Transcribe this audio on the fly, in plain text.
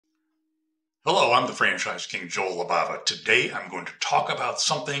Hello, I'm the Franchise King, Joel Libava. Today I'm going to talk about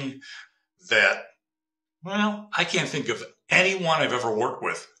something that, I can't think of anyone I've ever worked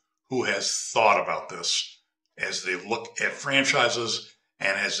with who has thought about this as they look at franchises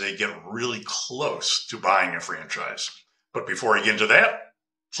and as they get really close to buying a franchise. But before I get into that,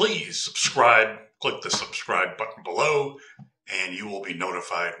 please subscribe, click the subscribe button below, and you will be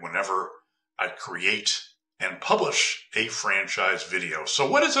notified whenever I create and publish a franchise video. So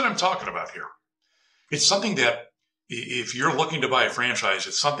what is it I'm talking about here? It's something that if you're looking to buy a franchise,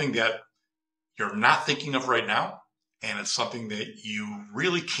 it's something that you're not thinking of right now, and it's something that you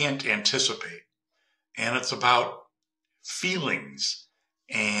really can't anticipate. And it's about feelings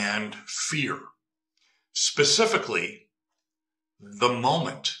and fear. Specifically, the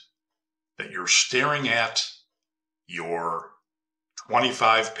moment that you're staring at your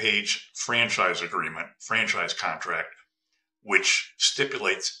 25-page franchise agreement, franchise contract, which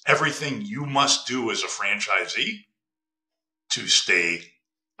stipulates everything you must do as a franchisee to stay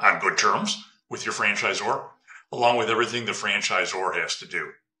on good terms with your franchisor, along with everything the franchisor has to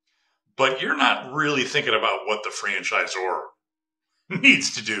do. But you're not really thinking about what the franchisor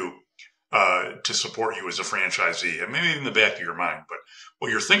needs to do to support you as a franchisee, and maybe in the back of your mind. But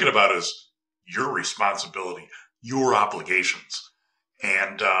what you're thinking about is your responsibility, your obligations.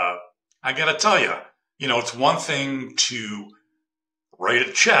 And I got to tell you, it's one thing to write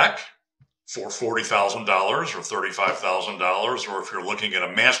a check for $40,000 or $35,000, or if you're looking at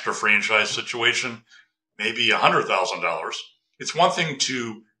a master franchise situation, maybe $100,000. It's one thing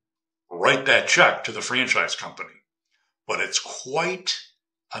to write that check to the franchise company, but it's quite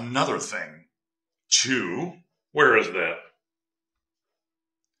another thing to, where is that?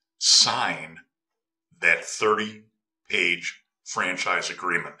 Sign that 30-page franchise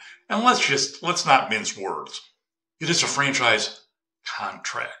agreement. And let's not mince words. It is a franchise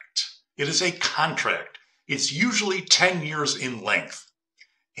contract. It is a contract. It's usually 10 years in length.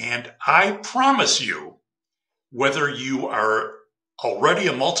 And I promise you, whether you are already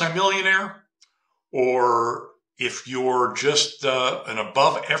a multimillionaire or if you're just an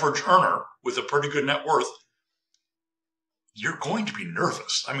above average earner with a pretty good net worth, you're going to be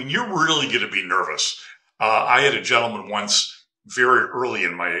nervous. I mean, you're really going to be nervous. I had a gentleman once very early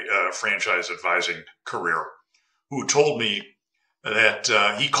in my franchise advising career who told me that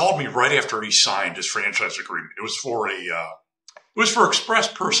he called me right after he signed his franchise agreement. It was for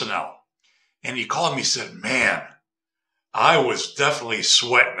Express personnel. And he called me and said, "Man, I was definitely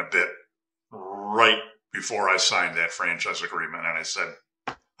sweating a bit right before I signed that franchise agreement." And I said,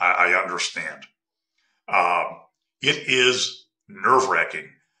 I understand. It is nerve-wracking.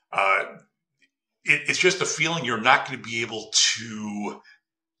 It's just a feeling you're not going to be able to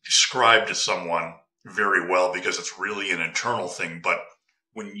describe to someone very well because it's really an internal thing. But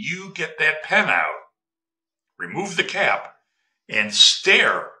when you get that pen out, remove the cap, and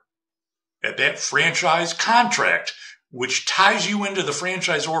stare at that franchise contract, which ties you into the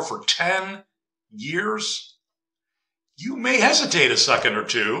franchisor for 10 years, you may hesitate a second or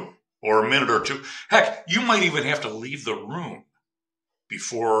two, or a minute or two. Heck, you might even have to leave the room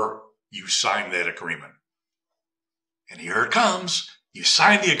before you sign that agreement. And here it comes. You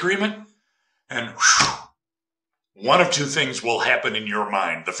sign the agreement, and one of two things will happen in your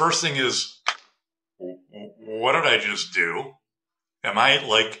mind. The first thing is, what did I just do? Am I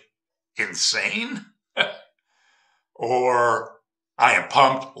insane? Or I am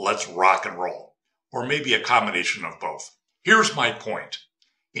pumped, let's rock and roll. Or maybe a combination of both. Here's my point.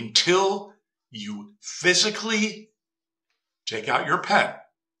 Until you physically take out your pen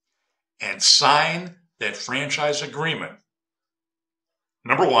and sign that franchise agreement,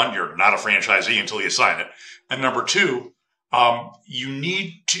 number one, you're not a franchisee until you sign it. And number two, you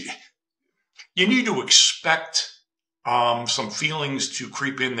need to expect some feelings to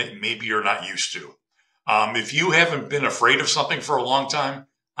creep in that maybe you're not used to. If you haven't been afraid of something for a long time,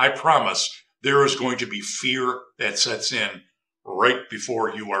 I promise there is going to be fear that sets in right before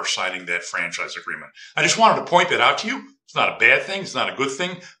you are signing that franchise agreement. I just wanted to point that out to you. It's not a bad thing. It's not a good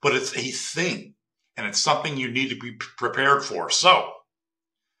thing, but it's a thing. And it's something you need to be prepared for. So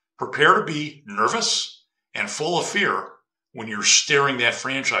prepare to be nervous and full of fear when you're staring that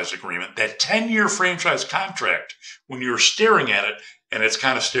franchise agreement, that 10-year franchise contract, when you're staring at it and it's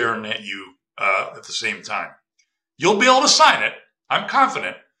kind of staring at you at the same time. You'll be able to sign it, I'm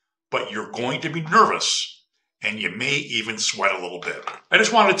confident, but you're going to be nervous and you may even sweat a little bit. I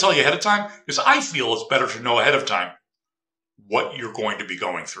just wanted to tell you ahead of time because I feel it's better to know ahead of time what you're going to be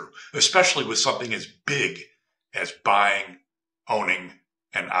going through, especially with something as big as buying, owning,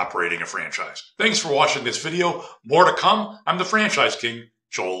 and operating a franchise. Thanks for watching this video. More to come. I'm the Franchise King,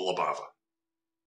 Joel Libava.